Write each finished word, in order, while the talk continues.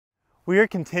We are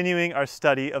continuing our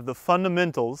study of the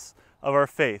fundamentals of our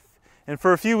faith. And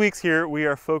for a few weeks here, we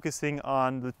are focusing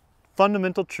on the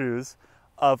fundamental truths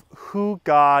of who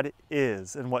God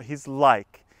is and what He's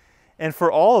like. And for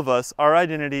all of us, our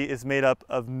identity is made up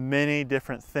of many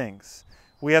different things.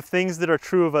 We have things that are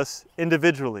true of us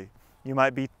individually. You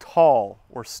might be tall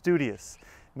or studious.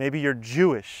 Maybe you're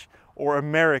Jewish or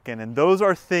American, and those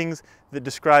are things that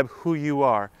describe who you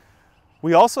are.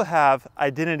 We also have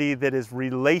identity that is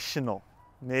relational.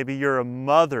 Maybe you're a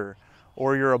mother,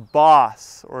 or you're a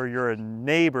boss, or you're a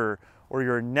neighbor, or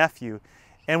you're a nephew.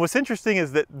 And what's interesting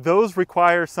is that those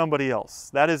require somebody else.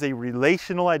 That is a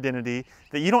relational identity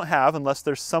that you don't have unless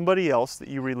there's somebody else that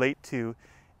you relate to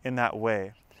in that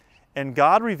way. And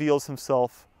God reveals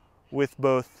Himself with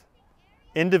both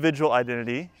individual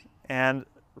identity and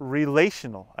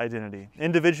relational identity.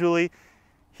 Individually,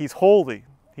 He's holy,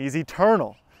 He's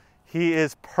eternal, He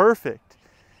is perfect,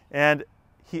 and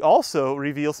He also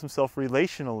reveals Himself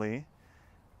relationally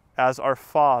as our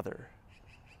Father.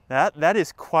 That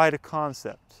is quite a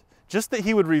concept. Just that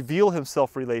He would reveal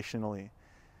Himself relationally.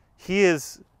 He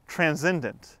is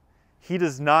transcendent. He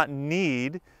does not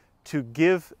need to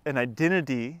give an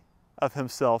identity of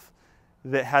Himself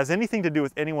that has anything to do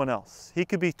with anyone else. He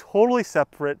could be totally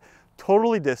separate,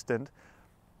 totally distant,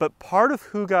 but part of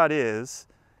who God is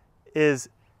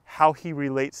how He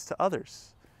relates to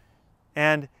others.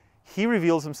 And He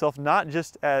reveals Himself not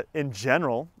just in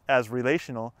general as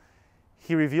relational,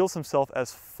 He reveals Himself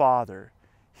as Father.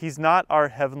 He's not our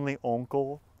heavenly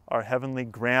uncle, our heavenly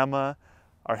grandma,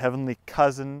 our heavenly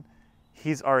cousin.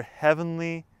 He's our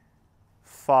heavenly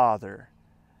Father.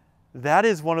 That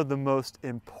is one of the most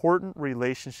important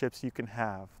relationships you can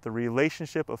have, the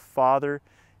relationship of father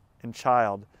and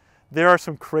child. There are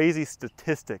some crazy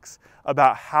statistics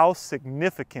about how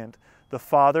significant the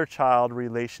father-child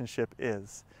relationship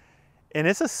is. And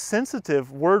it's a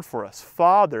sensitive word for us,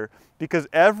 Father, because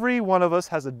every one of us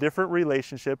has a different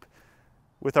relationship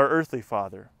with our earthly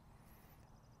father.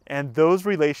 And those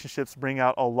relationships bring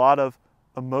out a lot of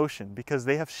emotion because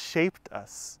they have shaped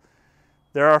us.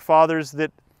 There are fathers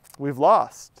that we've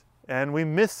lost, and we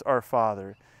miss our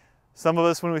father. Some of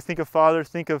us, when we think of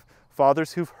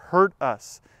fathers who've hurt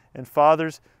us, and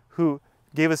fathers who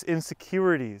gave us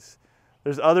insecurities.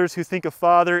 There's others who think of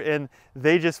father and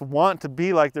they just want to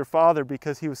be like their father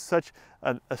because he was such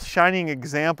a shining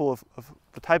example of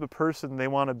the type of person they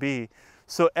want to be.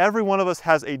 So every one of us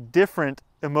has a different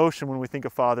emotion when we think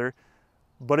of father,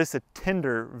 but it's a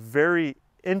tender, very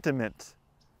intimate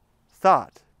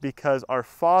thought because our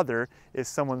Father is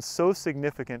someone so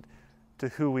significant to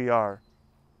who we are.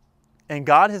 And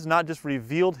God has not just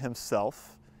revealed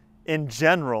Himself in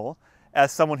general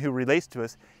as someone who relates to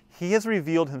us. He has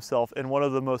revealed Himself in one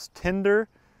of the most tender,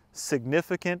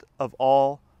 significant of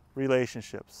all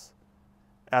relationships,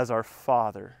 as our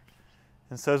Father.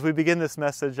 And so as we begin this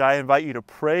message, I invite you to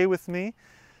pray with me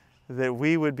that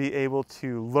we would be able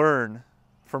to learn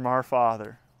from our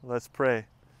Father. Let's pray.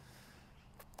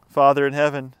 Father in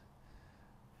heaven,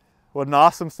 what an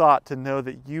awesome thought to know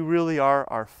that You really are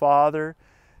our Father.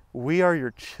 We are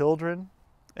Your children,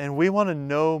 and we want to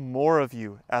know more of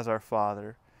You as our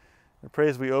Father. I pray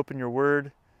as we open Your Word,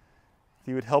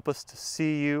 that You would help us to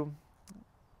see You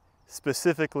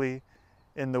specifically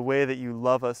in the way that You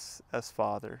love us as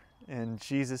Father. In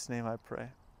Jesus' name I pray.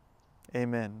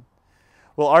 Amen.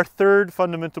 Well, our third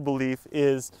fundamental belief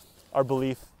is our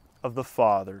belief of the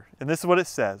Father. And this is what it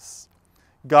says.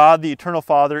 God, the eternal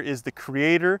Father, is the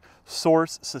creator,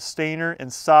 source, sustainer,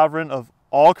 and sovereign of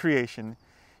all creation.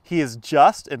 He is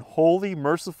just and holy,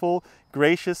 merciful,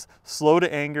 gracious, slow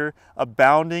to anger,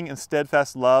 abounding in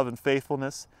steadfast love and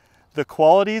faithfulness. The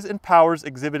qualities and powers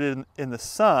exhibited in the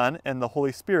Son and the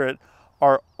Holy Spirit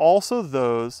are also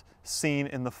those seen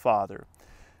in the Father.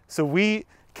 So we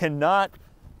cannot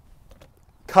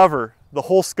cover the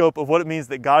whole scope of what it means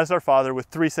that God is our Father with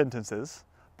 3 sentences,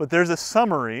 but there's a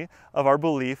summary of our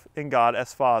belief in God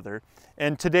as Father.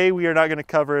 And today we are not going to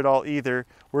cover it all either.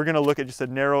 We're going to look at just a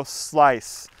narrow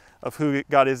slice of who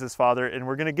God is as Father, and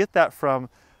we're going to get that from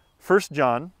 1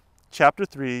 John chapter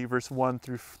 3, verse 1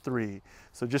 through 3.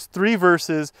 So just 3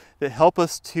 verses that help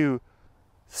us to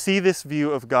see this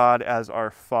view of God as our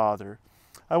Father.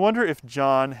 I wonder if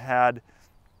John had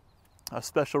a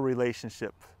special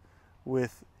relationship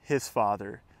with his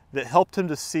Father that helped him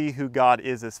to see who God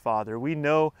is as Father. We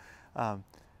know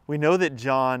that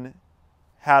John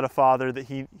had a father that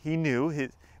he knew.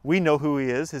 We know who he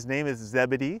is. His name is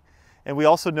Zebedee. And we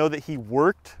also know that he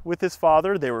worked with his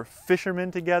father. They were fishermen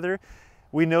together.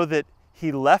 We know that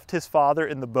he left his father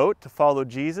in the boat to follow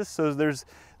Jesus. So there's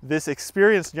this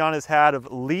experience John has had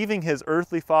of leaving his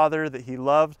earthly father that he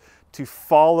loved to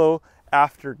follow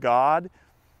after God.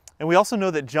 And we also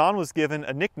know that John was given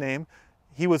a nickname.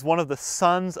 He was one of the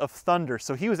sons of thunder.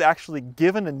 So he was actually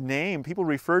given a name. People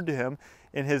referred to him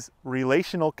in his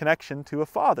relational connection to a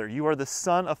father. You are the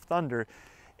son of thunder.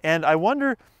 And I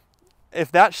wonder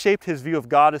if that shaped his view of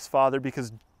God as Father,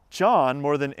 because John,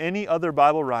 more than any other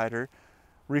Bible writer,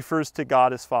 refers to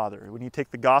God as Father. When you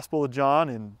take the Gospel of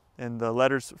John and the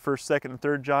letters 1st, 2nd, and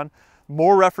 3rd John,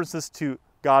 more references to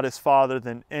God as Father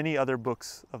than any other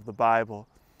books of the Bible.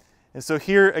 And so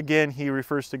here again, he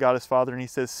refers to God as Father, and he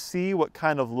says, see what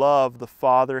kind of love the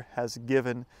Father has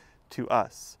given to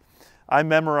us. I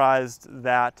memorized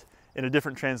that in a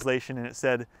different translation, and it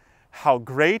said, how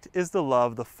great is the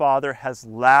love the Father has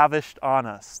lavished on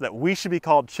us, that we should be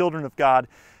called children of God.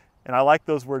 And I like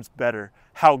those words better.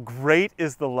 How great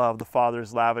is the love the Father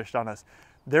has lavished on us.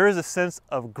 There is a sense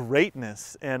of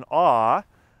greatness and awe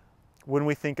when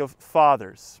we think of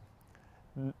fathers.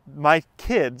 My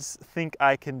kids think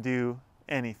I can do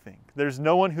anything. There's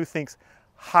no one who thinks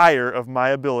higher of my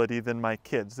ability than my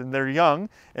kids. And they're young,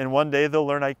 and one day they'll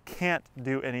learn I can't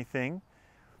do anything.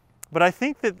 But I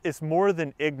think that it's more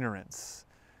than ignorance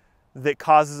that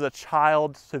causes a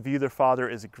child to view their father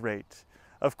as great.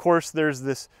 Of course, there's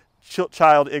this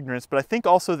child ignorance, but I think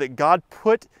also that God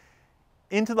put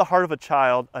into the heart of a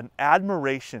child an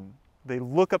admiration. They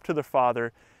look up to their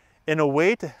father in a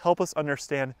way to help us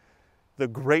understand the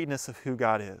greatness of who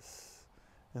God is.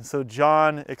 And so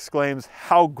John exclaims,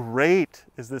 how great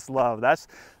is this love? That's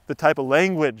the type of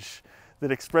language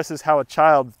that expresses how a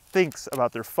child thinks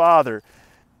about their father.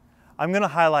 I'm going to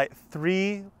highlight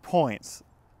 3 points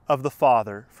of the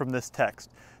Father from this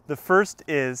text. The first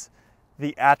is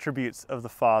the attributes of the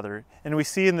Father. And we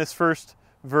see in this first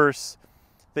verse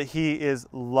that he is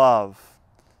love.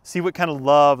 See what kind of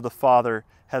love the Father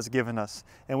has given us.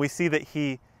 And we see that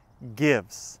he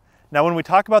gives. Now, when we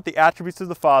talk about the attributes of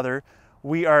the Father,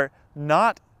 we are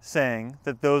not saying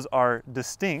that those are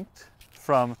distinct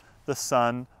from the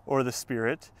Son or the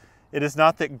Spirit. It is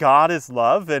not that God is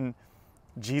love and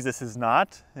Jesus is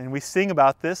not. And we sing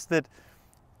about this, that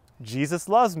Jesus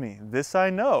loves me. This I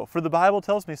know, for the Bible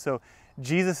tells me so.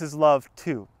 Jesus is love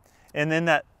too. And then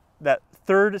that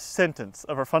third sentence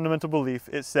of our fundamental belief,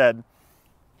 it said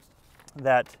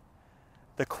that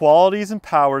the qualities and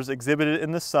powers exhibited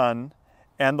in the Son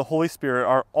and the Holy Spirit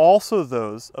are also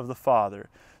those of the Father.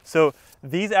 So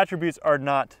these attributes are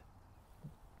not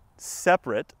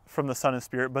separate from the Son and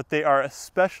Spirit, but they are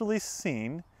especially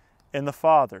seen in the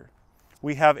Father.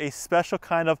 We have a special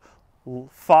kind of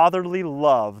fatherly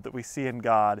love that we see in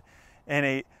God, and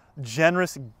a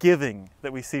generous giving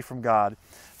that we see from God.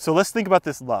 So let's think about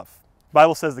this love. The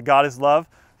Bible says that God is love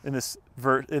in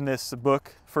this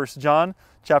book, 1 John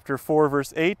chapter 4,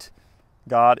 verse 8.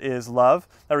 God is love.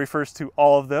 That refers to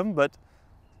all of them, but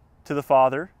to the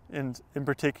Father in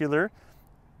particular.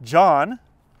 John,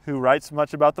 who writes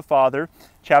much about the Father,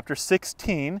 chapter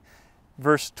 16,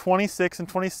 verse 26 and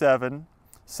 27,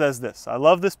 says this. I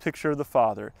love this picture of the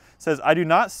Father. It says, I do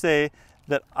not say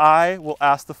that I will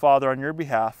ask the Father on your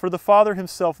behalf, for the Father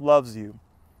himself loves you.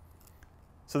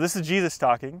 So this is Jesus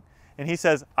talking, and he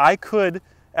says, I could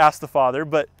ask the Father,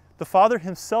 but the Father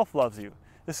himself loves you.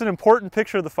 This is an important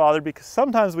picture of the Father because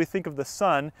sometimes we think of the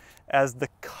Son as the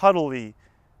cuddly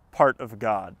part of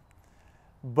God.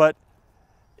 But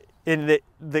in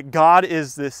that God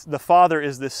is this, the Father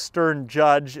is this stern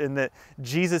judge, and that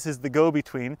Jesus is the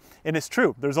go-between. And it's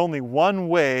true, there's only one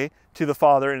way to the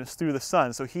Father, and it's through the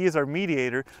Son. So he is our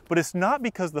mediator, but it's not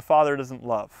because the Father doesn't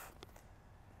love.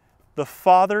 The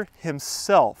Father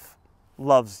himself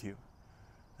loves you.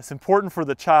 It's important for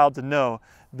the child to know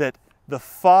that the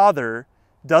Father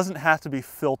doesn't have to be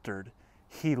filtered.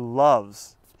 He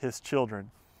loves his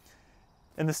children.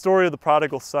 In the story of the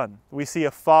prodigal son, we see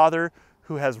a father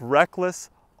who has reckless,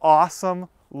 awesome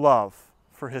love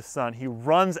for his son. He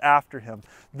runs after him.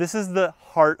 This is the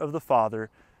heart of the Father.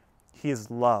 He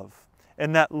is love.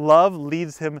 And that love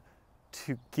leads him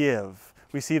to give.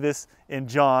 We see this in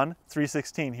John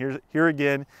 3:16. Here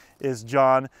again is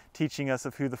John teaching us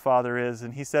of who the Father is.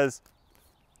 And he says,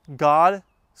 God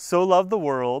so loved the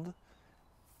world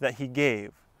that he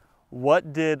gave.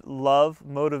 What did love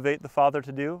motivate the Father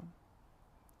to do?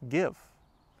 Give.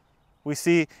 We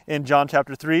see in John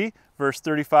chapter 3, verse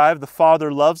 35, the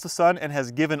Father loves the Son and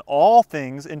has given all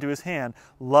things into his hand.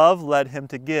 Love led him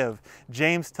to give.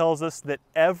 James tells us that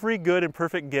every good and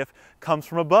perfect gift comes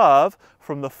from above,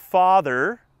 from the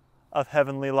Father of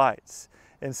heavenly lights.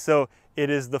 And so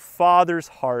it is the Father's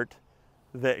heart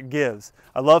that gives.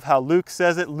 I love how Luke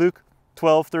says it. Luke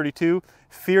 12:32,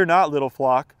 fear not, little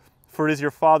flock, for it is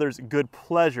your Father's good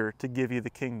pleasure to give you the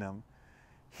kingdom.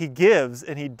 He gives,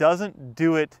 and he doesn't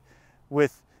do it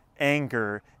with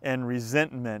anger and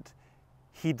resentment.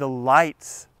 He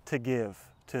delights to give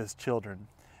to his children.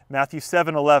 Matthew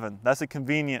 7:11, that's a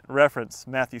convenient reference.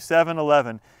 Matthew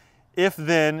 7:11, if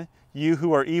then you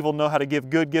who are evil know how to give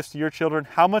good gifts to your children,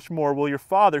 how much more will your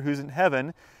Father who's in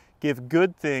heaven give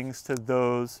good things to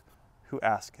those who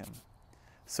ask him?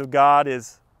 So God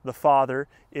is, the Father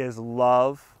is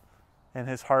love, and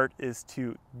his heart is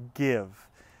to give.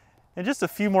 And just a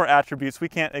few more attributes. We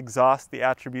can't exhaust the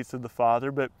attributes of the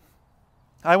Father, but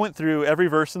I went through every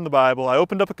verse in the Bible. I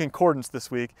opened up a concordance this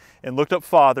week and looked up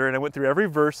Father, and I went through every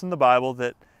verse in the Bible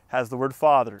that has the word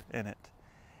Father in it.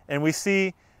 And we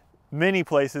see many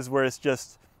places where it's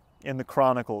just in the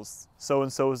Chronicles,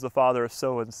 so-and-so is the father of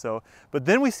so-and-so. But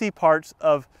then we see parts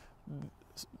of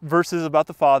verses about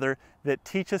the Father that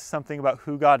teach us something about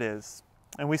who God is.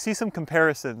 And we see some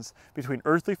comparisons between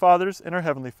earthly fathers and our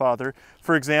Heavenly Father.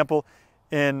 For example,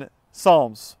 in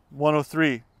Psalms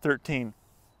 103:13,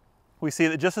 we see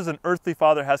that just as an earthly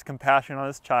father has compassion on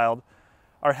his child,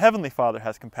 our Heavenly Father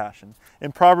has compassion.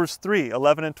 In Proverbs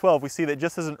 3:11 and 12, we see that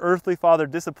just as an earthly father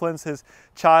disciplines his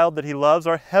child that he loves,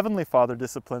 our Heavenly Father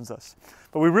disciplines us.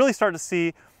 But we really start to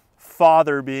see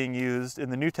Father being used in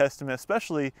the New Testament,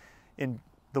 especially in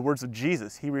the words of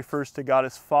Jesus. He refers to God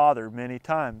as Father many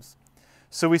times.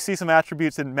 So we see some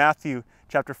attributes in Matthew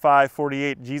chapter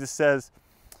 5:48. Jesus says,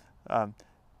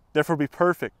 therefore be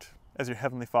perfect as your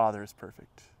Heavenly Father is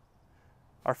perfect.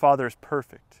 Our Father is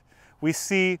perfect. We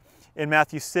see in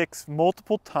Matthew 6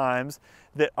 multiple times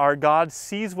that our God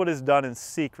sees what is done in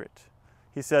secret.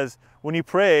 He says, when you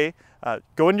pray,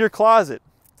 go into your closet,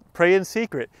 pray in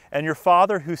secret, and your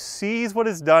Father who sees what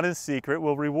is done in secret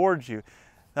will reward you.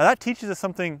 Now that teaches us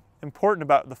something important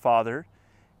about the Father.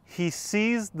 He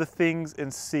sees the things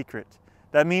in secret.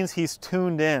 That means he's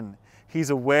tuned in. He's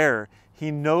aware.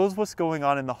 He knows what's going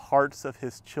on in the hearts of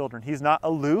his children. He's not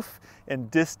aloof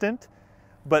and distant,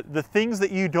 but the things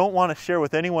that you don't want to share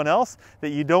with anyone else, that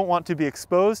you don't want to be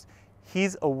exposed,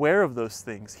 he's aware of those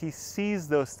things. He sees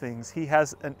those things. He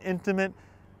has an intimate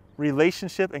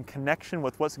relationship and connection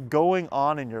with what's going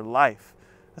on in your life.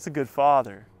 That's a good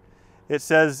Father. It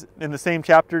says in the same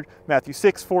chapter, Matthew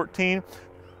 6:14,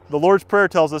 the Lord's Prayer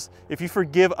tells us, if you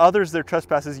forgive others their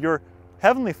trespasses, your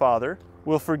Heavenly Father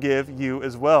will forgive you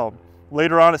as well.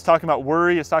 Later on, it's talking about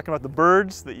worry. It's talking about the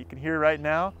birds that you can hear right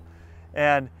now.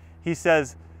 And he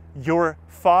says, your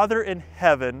Father in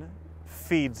heaven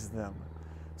feeds them.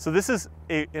 So this is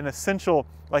an essential,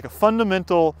 like a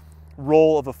fundamental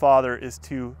role of a father is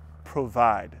to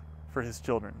provide for his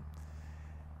children.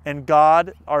 And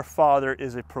God, our Father,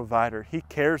 is a provider. He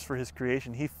cares for his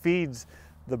creation. He feeds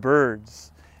the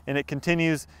birds. And it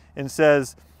continues and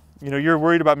says, you're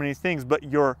worried about many things, but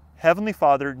your Heavenly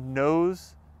Father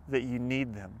knows that you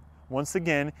need them. Once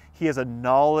again, he has a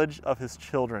knowledge of his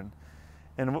children.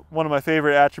 And one of my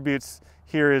favorite attributes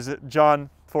here is John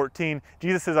 14.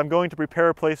 Jesus says, I'm going to prepare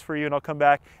a place for you and I'll come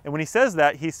back. And when he says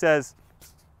that, he says,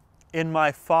 in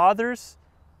my Father's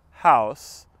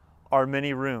house are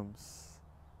many rooms.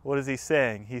 What is he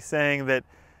saying? He's saying that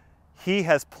he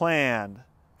has planned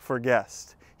for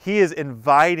guests. He is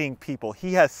inviting people.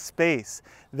 He has space.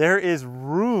 There is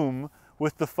room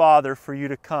with the Father for you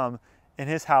to come. In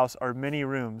his house are many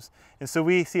rooms. And so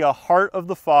we see a heart of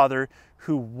the Father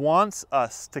who wants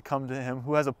us to come to him,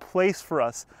 who has a place for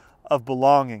us of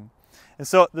belonging. And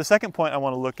so the second point I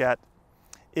want to look at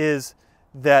is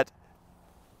that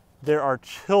there are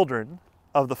children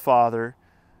of the Father.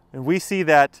 And we see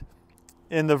that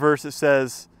in the verse it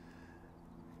says,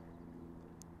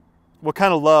 what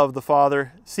kind of love the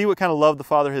Father, see what kind of love the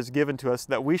Father has given to us,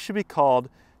 that we should be called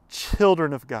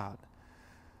children of God.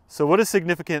 So what is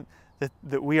significant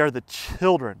that we are the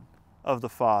children of the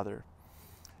Father?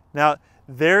 Now,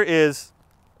 there is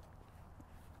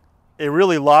a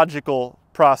really logical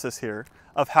process here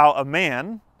of how a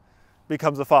man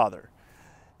becomes a father.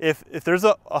 If there's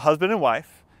a husband and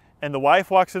wife, and the wife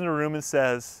walks in the room and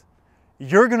says,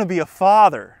 you're going to be a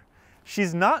father,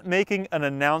 she's not making an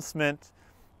announcement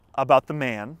about the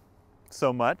man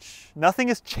so much. Nothing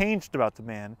has changed about the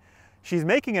man. She's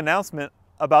making an announcement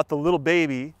about the little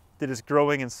baby that is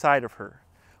growing inside of her.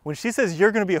 When she says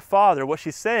you're going to be a father, what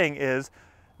she's saying is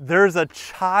there's a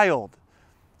child.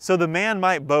 So the man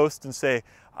might boast and say,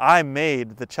 I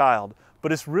made the child,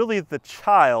 but it's really the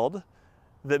child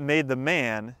that made the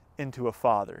man into a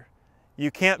father.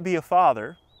 You can't be a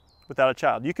father without a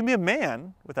child. You can be a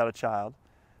man without a child,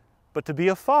 but to be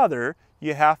a father,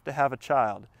 you have to have a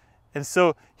child. And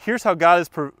so here's how God has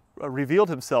revealed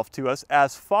himself to us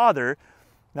as Father.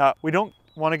 Now, we don't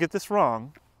want to get this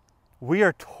wrong. We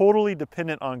are totally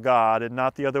dependent on God and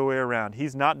not the other way around.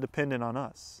 He's not dependent on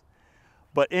us.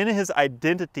 But in his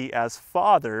identity as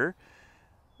Father,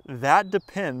 that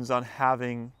depends on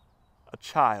having a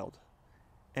child.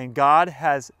 And God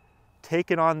has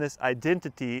taken on this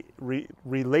identity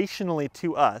relationally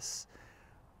to us,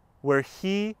 where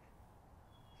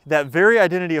that very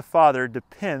identity of Father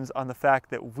depends on the fact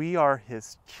that we are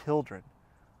his children.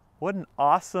 What an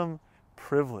awesome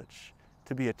privilege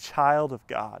to be a child of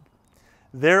God.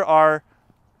 There are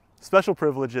special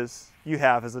privileges you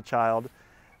have as a child.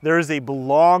 There is a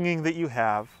belonging that you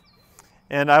have.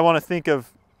 And I want to think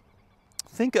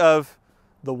of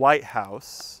the White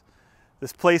House,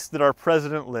 this place that our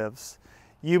president lives.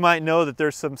 You might know that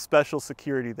there's some special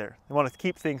security there. They want to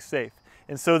keep things safe.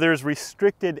 And so there's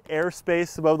restricted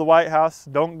airspace above the White House.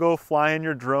 Don't go flying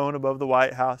your drone above the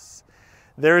White House.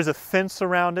 There is a fence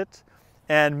around it.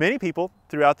 And many people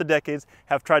throughout the decades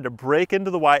have tried to break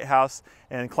into the White House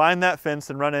and climb that fence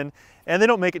and run in. And they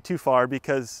don't make it too far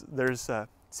because there's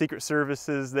secret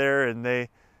services there and they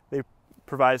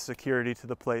provide security to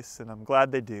the place, and I'm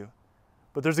glad they do.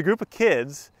 But there's a group of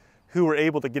kids who were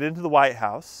able to get into the White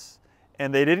House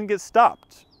and they didn't get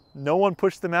stopped. No one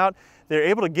pushed them out. They were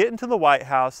able to get into the White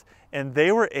House and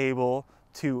they were able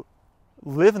to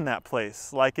live in that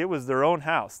place like it was their own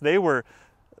house. They were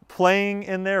playing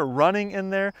in there, running in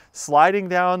there, sliding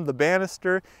down the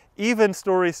banister. Even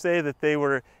stories say that they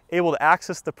were able to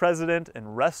access the president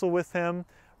and wrestle with him,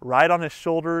 ride on his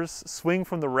shoulders, swing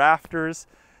from the rafters.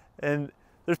 And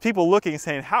there's people looking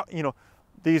saying, how,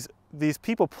 these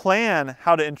people plan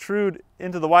how to intrude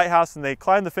into the White House and they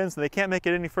climb the fence and they can't make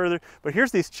it any further. But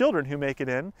here's these children who make it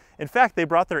in. In fact, they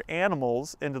brought their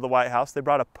animals into the White House. They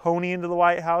brought a pony into the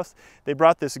White House. They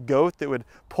brought this goat that would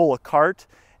pull a cart.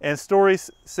 And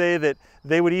stories say that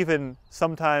they would even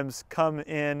sometimes come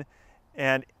in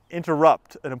and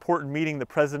interrupt an important meeting the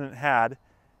president had,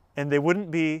 and they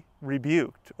wouldn't be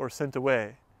rebuked or sent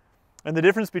away. And the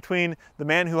difference between the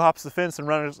man who hops the fence and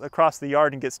runs across the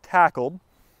yard and gets tackled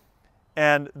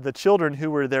and the children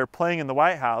who were there playing in the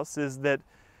White House is that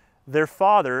their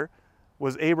father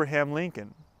was Abraham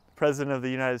Lincoln, President of the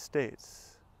United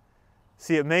States.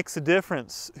 See, it makes a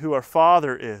difference who our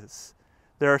father is.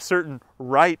 There are certain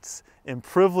rights and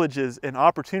privileges and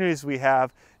opportunities we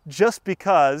have just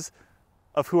because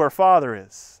of who our father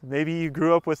is. Maybe you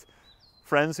grew up with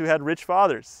friends who had rich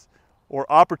fathers,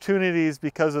 or opportunities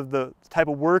because of the type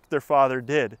of work their father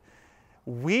did.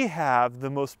 We have the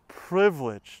most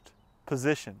privileged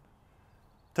position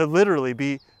to literally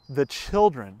be the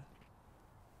children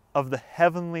of the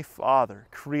Heavenly Father,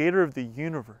 creator of the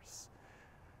universe.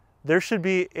 There should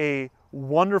be a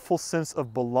wonderful sense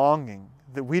of belonging,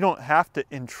 that we don't have to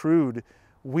intrude.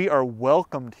 We are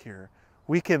welcomed here.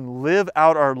 We can live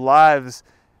out our lives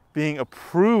being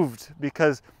approved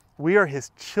because we are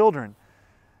his children.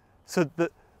 So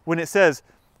when it says,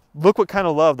 look what kind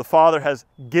of love the Father has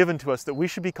given to us, that we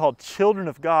should be called children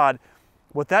of God,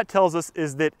 what that tells us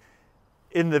is that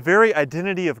in the very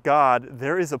identity of God,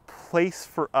 there is a place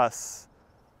for us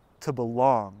to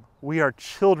belong. We are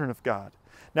children of God.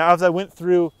 Now, as I went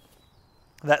through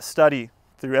that study,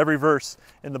 through every verse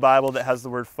in the Bible that has the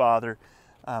word Father,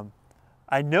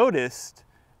 I noticed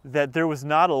that there was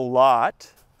not a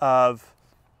lot of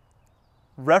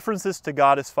references to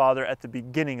God as Father at the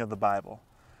beginning of the Bible.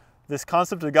 This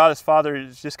concept of God as Father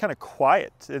is just kind of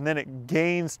quiet, and then it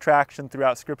gains traction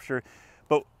throughout Scripture.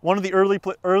 But one of the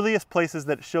earliest places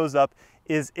that it shows up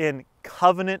is in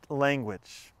covenant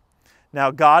language.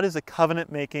 Now, God is a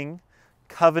covenant-making,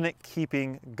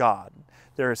 covenant-keeping God.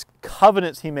 There's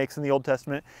covenants he makes in the Old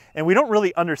Testament, and we don't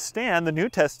really understand the New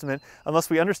Testament unless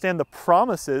we understand the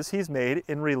promises he's made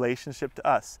in relationship to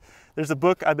us. There's a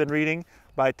book I've been reading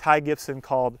by Ty Gibson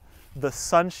called The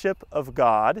Sonship of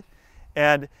God,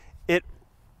 and it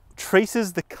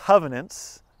traces the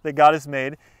covenants that God has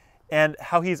made and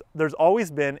how there's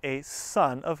always been a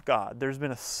Son of God. There's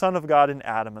been a Son of God in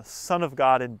Adam, a Son of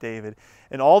God in David,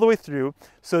 and all the way through,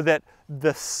 so that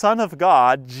the Son of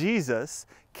God, Jesus,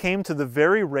 came to the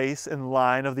very race and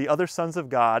line of the other sons of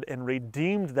God and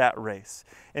redeemed that race.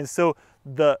 And so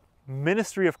the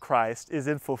ministry of Christ is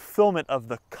in fulfillment of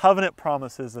the covenant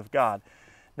promises of God.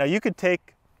 Now you could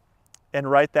take and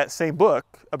write that same book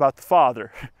about the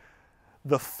Father,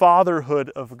 the fatherhood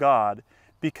of God,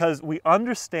 because we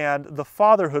understand the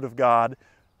fatherhood of God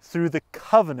through the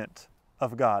covenant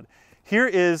of God. Here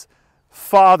is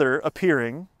Father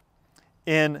appearing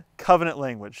in covenant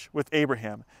language with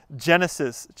Abraham.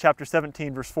 Genesis chapter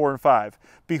 17, verse 4 and 5.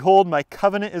 Behold, my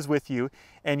covenant is with you,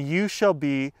 and you shall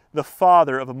be the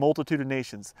father of a multitude of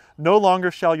nations. No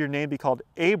longer shall your name be called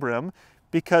Abram,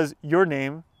 because your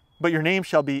name but your name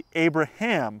shall be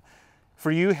Abraham,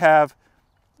 for you have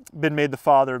been made the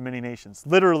father of many nations.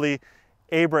 Literally,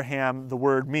 Abraham, the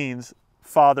word means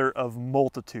father of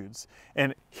multitudes.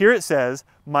 And here it says,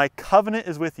 my covenant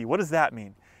is with you. What does that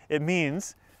mean? It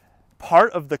means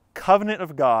part of the covenant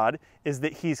of God is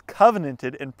that he's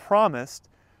covenanted and promised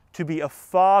to be a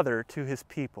father to his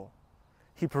people.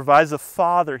 He provides a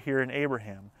father here in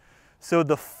Abraham. So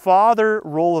the father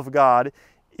role of God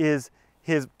is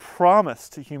his promise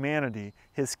to humanity,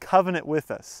 his covenant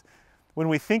with us. When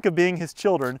we think of being his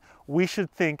children, we should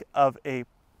think of a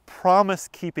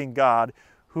promise-keeping God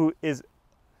who is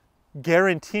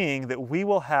guaranteeing that we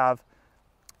will have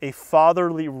a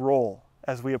fatherly role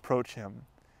as we approach him.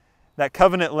 That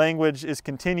covenant language is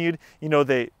continued. You know,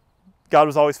 God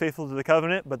was always faithful to the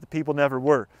covenant, but the people never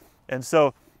were. And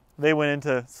so they went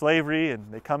into slavery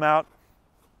and they come out.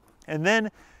 And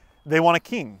then they want a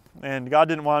king. And God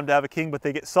didn't want them to have a king, but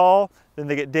they get Saul, then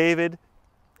they get David,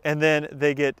 and then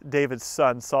they get David's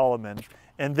son, Solomon.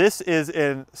 And this is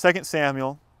in 2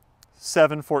 Samuel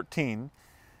 7:14.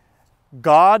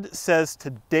 God says to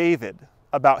David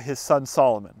about his son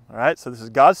Solomon. All right, so this is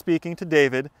God speaking to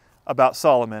David about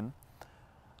Solomon.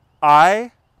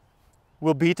 I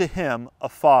will be to him a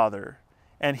father,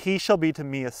 and he shall be to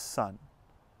me a son.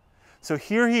 So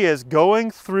here he is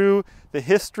going through the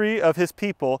history of his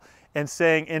people and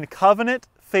saying, in covenant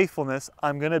faithfulness,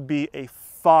 I'm going to be a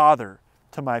father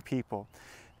to my people.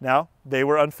 Now, they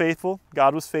were unfaithful,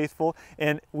 God was faithful,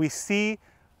 and we see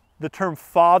the term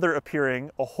father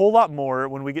appearing a whole lot more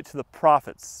when we get to the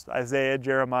prophets. Isaiah,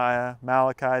 Jeremiah,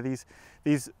 Malachi,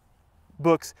 these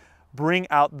books bring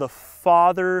out the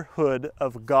fatherhood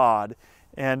of God.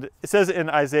 And it says in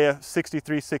Isaiah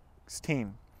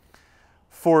 63:16,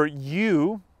 for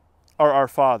you are our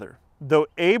father. Though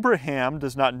Abraham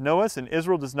does not know us and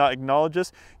Israel does not acknowledge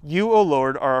us, you, O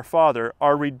Lord, are our father.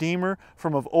 Our Redeemer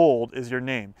from of old is your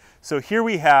name. So here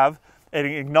we have an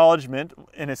acknowledgement,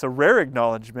 and it's a rare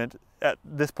acknowledgement at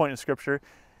this point in Scripture.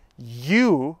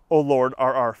 You, O Lord,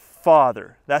 are our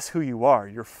Father. That's who you are,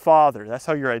 your Father. That's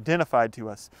how you're identified to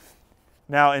us.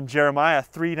 Now in Jeremiah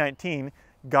 3:19,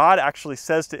 God actually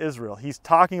says to Israel, he's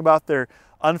talking about their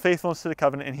unfaithfulness to the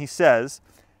covenant, and he says,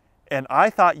 and I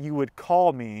thought you would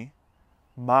call me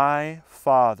my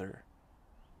Father,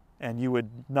 and you would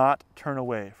not turn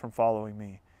away from following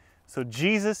me. So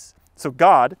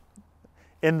God,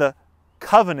 in the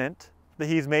covenant that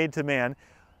he's made to man,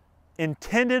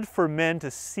 intended for men to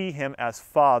see him as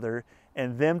Father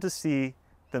and them to see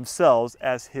themselves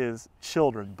as his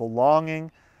children,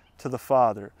 belonging to the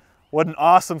Father. What an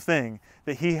awesome thing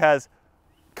that he has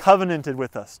covenanted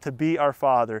with us to be our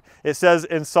Father. It says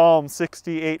in Psalm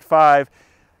 68:5,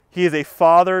 he is a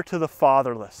father to the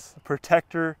fatherless, a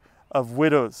protector of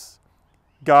widows.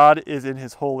 God is in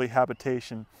his holy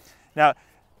habitation. Now,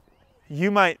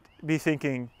 you might be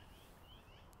thinking,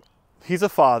 he's a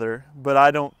father, but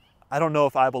I don't know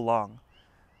if I belong.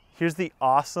 Here's the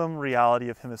awesome reality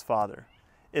of him as Father.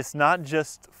 It's not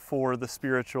just for the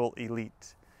spiritual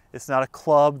elite. It's not a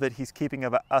club that he's keeping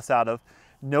us out of.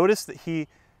 Notice that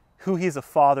who he's a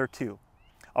father to.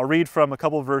 I'll read from a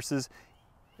couple of verses.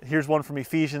 Here's one from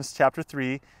Ephesians chapter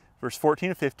 3, verse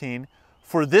 14 and 15.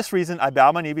 For this reason I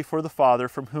bow my knee before the Father,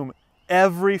 from whom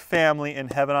every family in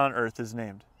heaven and on earth is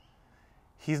named.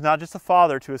 He's not just a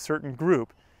father to a certain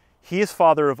group. He is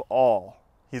Father of all.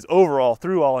 He's over all,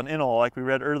 through all, and in all, like we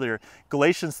read earlier.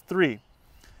 Galatians 3.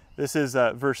 This is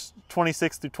verse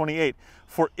 26 through 28.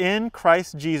 For in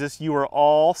Christ Jesus you are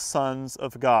all sons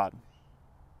of God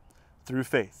through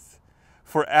faith.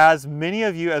 For as many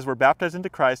of you as were baptized into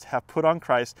Christ have put on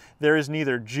Christ. There is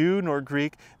neither Jew nor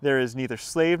Greek. There is neither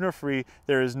slave nor free.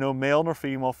 There is no male nor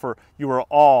female, for you are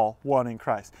all one in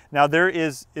Christ. Now there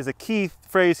is a key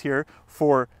phrase here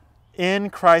for in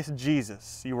Christ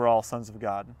Jesus you are all sons of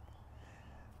God.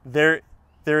 There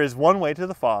is one way to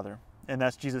the Father, and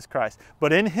that's Jesus Christ.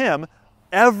 But in him,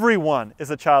 everyone is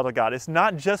a child of God. It's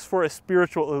not just for a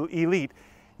spiritual elite.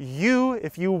 You,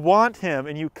 if you want him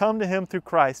and you come to him through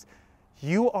Christ,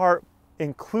 you are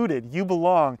included. You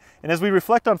belong. And as we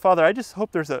reflect on Father, I just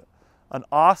hope there's an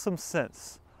awesome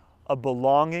sense of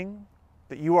belonging,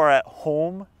 that you are at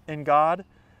home in God,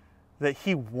 that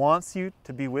he wants you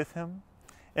to be with him.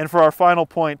 And for our final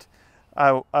point,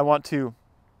 I want to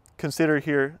consider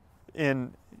here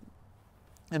in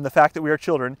the fact that we are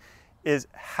children is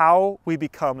how we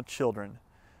become children.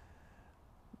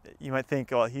 You might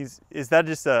think, well, is that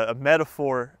just a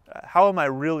metaphor? How am I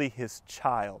really his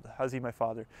child? How is he my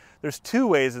father? There's two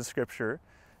ways in Scripture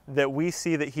that we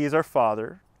see that he is our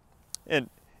Father. And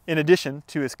in addition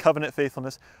to his covenant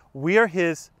faithfulness, we are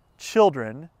his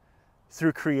children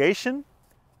through creation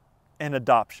and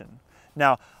adoption.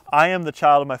 Now, I am the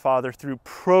child of my Father through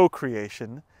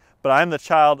procreation, but I am the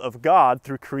child of God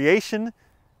through creation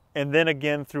and then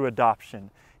again through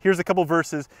adoption. Here's a couple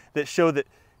verses that show that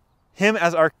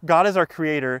God as our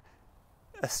creator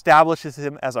establishes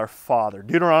him as our Father.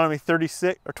 Deuteronomy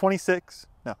 32,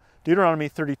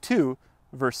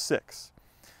 verse 6.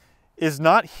 Is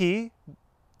not he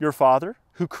your Father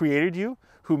who created you,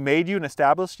 who made you and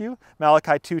established you?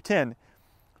 Malachi 2:10.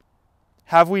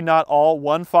 Have we not all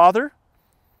one Father?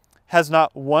 Has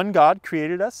not one God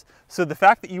created us? So the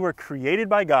fact that you are created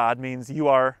by God means you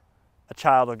are a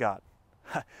child of God.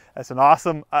 That's an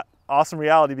awesome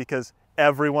reality, because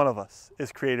every one of us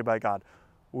is created by God.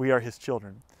 We are his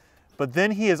children. But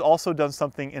then he has also done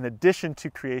something in addition to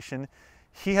creation.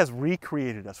 He has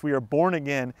recreated us. We are born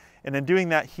again, and in doing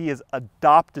that, he has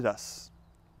adopted us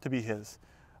to be his.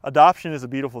 Adoption is a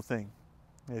beautiful thing.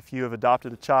 If you have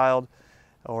adopted a child,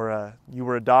 or you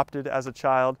were adopted as a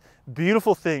child,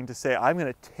 beautiful thing to say, I'm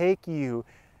going to take you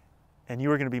and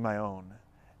you are going to be my own.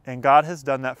 And God has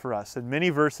done that for us. And many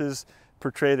verses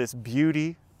portray this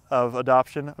beauty of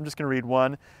adoption. I'm just going to read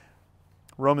one.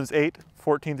 Romans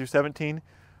 8:14 through 17.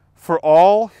 For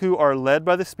all who are led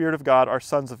by the Spirit of God are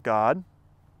sons of God.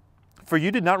 For you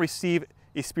did not receive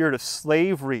a spirit of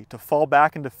slavery to fall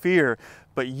back into fear,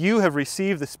 but you have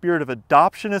received the spirit of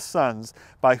adoption as sons,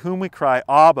 by whom we cry,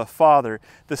 Abba, Father.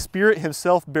 The Spirit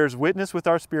himself bears witness with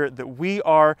our spirit that we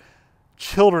are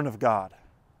children of God.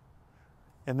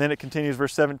 And then it continues,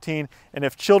 verse 17, and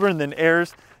if children, then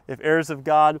heirs, if heirs of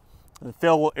God, and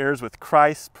fellow heirs with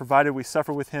Christ, provided we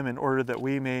suffer with him in order that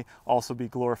we may also be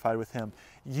glorified with him.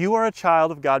 You are a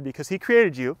child of God because he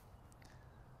created you,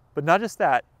 but not just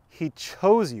that, he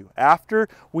chose you. After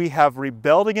we have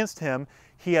rebelled against him,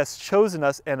 he has chosen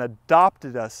us and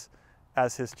adopted us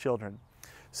as his children.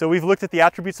 So we've looked at the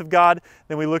attributes of God,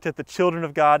 then we looked at the children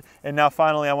of God, and now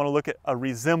finally I want to look at a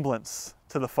resemblance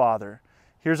to the Father.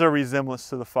 Here's our resemblance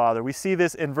to the Father. We see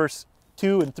this in verse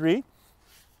 2 and 3,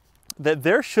 that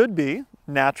there should be,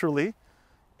 naturally,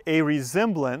 a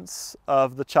resemblance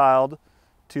of the child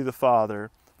to the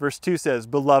Father. Verse 2 says,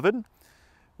 Beloved,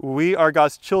 we are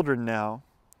God's children now,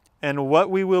 and what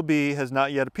we will be has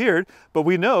not yet appeared, but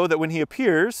we know that when he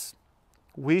appears,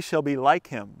 we shall be like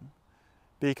him,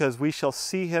 because we shall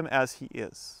see him as he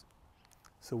is.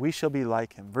 So we shall be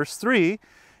like him. Verse 3,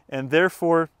 and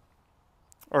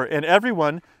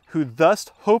everyone who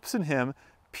thus hopes in him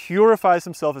purifies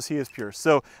himself as he is pure.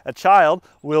 So a child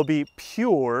will be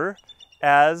pure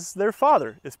as their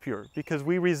father is pure, because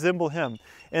we resemble him.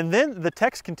 And then the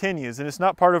text continues, and it's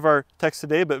not part of our text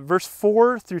today, but verse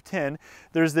 4 through 10,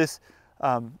 there's this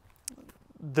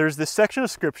section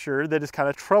of scripture that is kind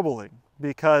of troubling,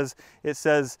 because it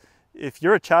says, if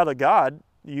you're a child of God,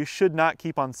 you should not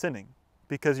keep on sinning,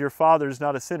 because your father is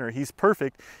not a sinner. He's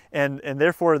perfect, and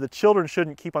therefore the children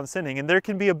shouldn't keep on sinning. And there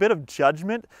can be a bit of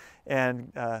judgment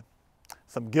and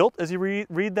some guilt as you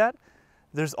read that.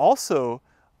 There's also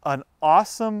an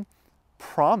awesome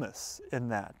promise in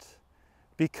that,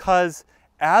 because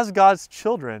as God's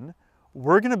children,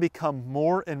 we're going to become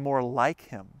more and more like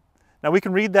him. Now we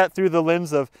can read that through the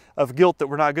lens of guilt that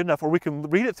we're not good enough, or we can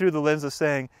read it through the lens of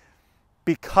saying,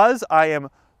 because I am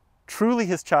truly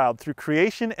his child through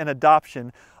creation and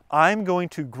adoption, I'm going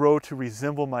to grow to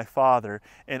resemble my Father,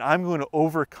 and I'm going to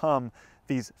overcome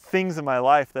these things in my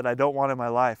life that I don't want in my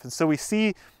life. And so we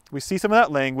see some of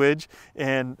that language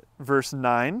in verse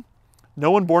 9.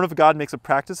 No one born of God makes a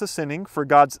practice of sinning, for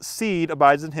God's seed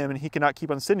abides in him, and he cannot keep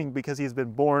on sinning because he has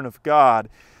been born of God.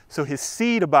 So his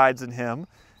seed abides in him.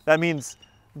 That means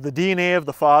the DNA of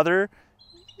the Father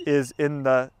is in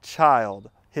the child.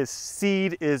 His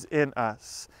seed is in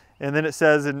us. And then it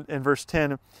says in verse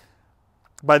 10,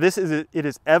 by this it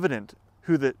is evident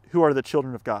who are the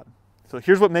children of God. So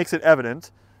here's what makes it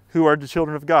evident who are the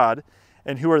children of God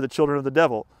and who are the children of the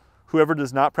devil. Whoever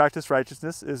does not practice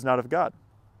righteousness is not of God,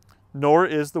 nor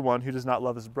is the one who does not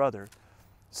love his brother.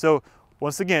 So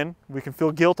once again, we can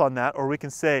feel guilt on that, or we can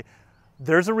say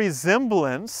there's a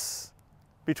resemblance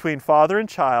between father and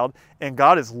child, and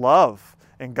God is love,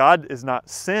 and God is not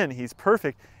sin. He's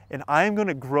perfect, and I'm going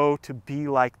to grow to be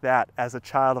like that as a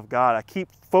child of God. I keep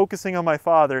focusing on my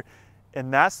Father,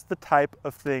 and that's the type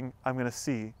of thing I'm going to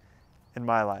see in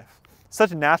my life.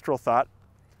 Such a natural thought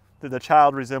that the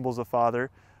child resembles a father.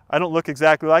 I don't look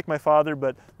exactly like my father,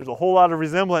 but there's a whole lot of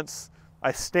resemblance.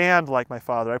 I stand like my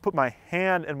father. I put my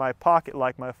hand in my pocket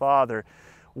like my father.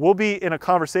 We'll be in a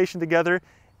conversation together,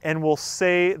 and we'll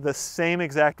say the same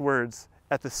exact words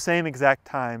at the same exact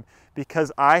time,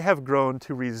 because I have grown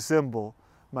to resemble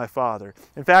my Father.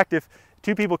 In fact, if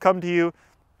two people come to you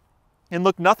and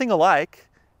look nothing alike,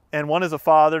 and one is a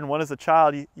father and one is a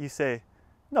child, you say,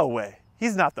 no way,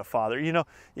 he's not the father. You know,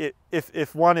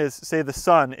 if one is, say the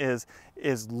son is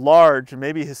large, and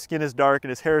maybe his skin is dark and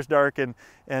his hair is dark, and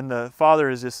the father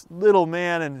is this little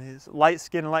man and his light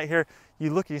skin and light hair,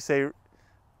 you look and you say,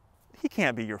 he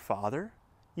can't be your father.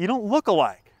 You don't look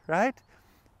alike, right?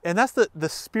 And that's the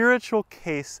spiritual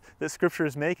case that Scripture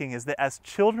is making, is that as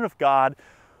children of God,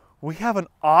 we have an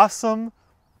awesome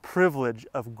privilege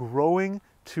of growing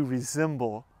to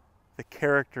resemble the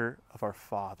character of our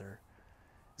Father.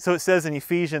 So it says in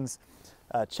Ephesians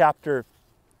chapter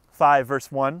 5,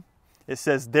 verse 1, it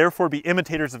says, therefore be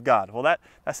imitators of God. Well, that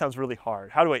sounds really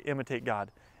hard. How do I imitate God?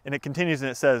 And it continues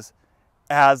and it says,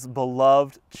 as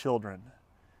beloved children.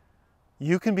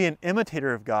 You can be an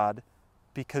imitator of God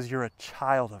because you're a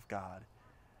child of God.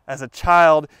 As a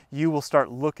child, you will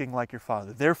start looking like your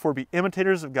Father. Therefore, be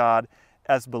imitators of God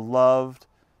as beloved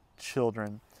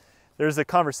children. There's a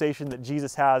conversation that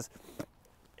Jesus has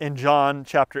in John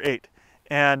chapter 8.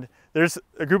 And there's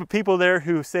a group of people there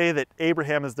who say that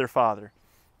Abraham is their father.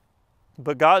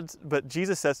 But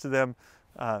Jesus says to them,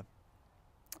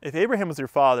 if Abraham was your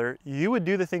father, you would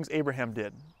do the things Abraham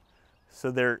did. So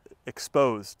they're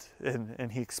exposed,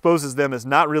 and he exposes them as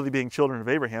not really being children of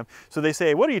Abraham. So they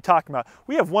say, what are you talking about?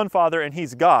 We have one Father and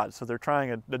he's God. So they're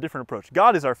trying a different approach.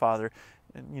 God is our Father.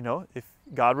 And you know, if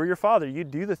God were your Father, you'd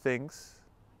do the things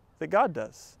that God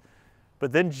does.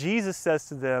 But then Jesus says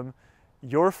to them,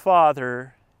 your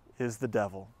father is the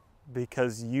devil,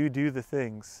 because you do the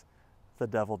things the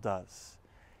devil does.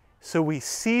 So we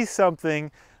see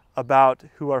something about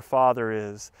who our Father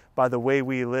is by the way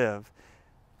we live.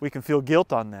 We can feel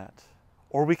guilt on that.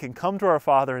 Or we can come to our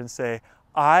Father and say,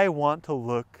 I want to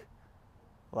look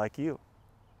like you.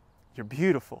 You're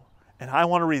beautiful. And I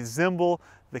want to resemble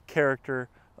the character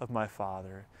of my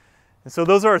Father. And so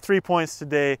those are our 3 points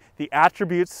today. The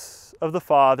attributes of the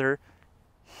Father.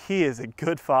 He is a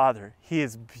good Father. He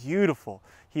is beautiful.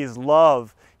 He is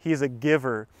love. He is a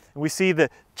giver. And we see the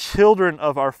children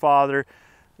of our Father,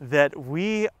 that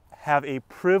we have a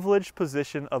privileged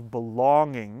position of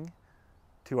belonging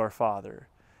to our Father.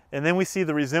 And then we see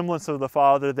the resemblance of the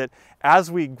Father, that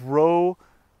as we grow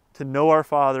to know our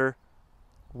Father,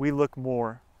 we look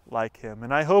more like Him.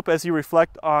 And I hope as you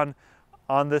reflect on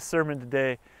this sermon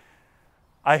today,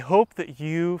 I hope that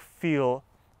you feel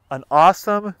an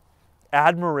awesome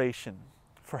admiration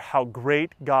for how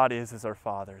great God is as our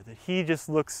Father, that He just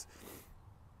looks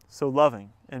so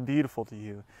loving and beautiful to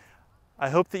you. I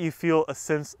hope that you feel a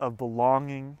sense of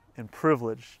belonging and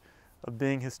privilege of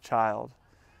being His child.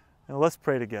 And let's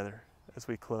pray together as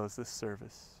we close this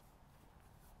service.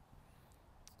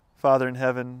 Father in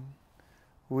heaven,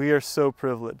 we are so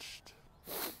privileged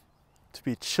to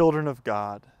be children of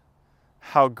God.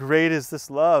 How great is this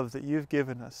love that you've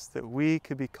given us, that we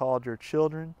could be called your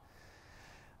children.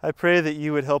 I pray that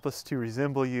you would help us to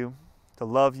resemble you, to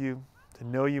love you, to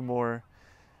know you more.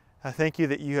 I thank you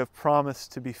that you have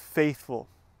promised to be faithful,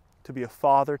 to be a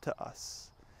father to us.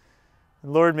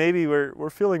 And Lord, maybe we're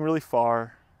feeling really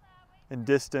far and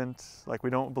distant, like we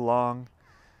don't belong.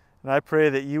 And I pray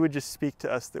that you would just speak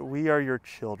to us that we are your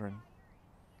children.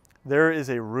 There is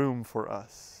a room for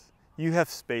us. You have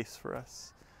space for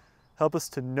us. Help us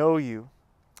to know you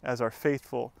as our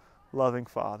faithful, loving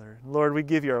Father. Lord, we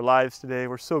give you our lives today.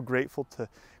 We're so grateful to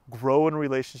grow in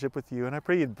relationship with you. And I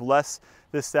pray you'd bless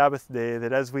this Sabbath day,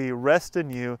 that as we rest in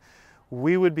you,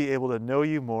 we would be able to know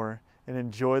you more and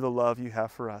enjoy the love you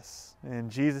have for us. In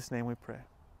Jesus' name we pray.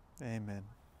 Amen.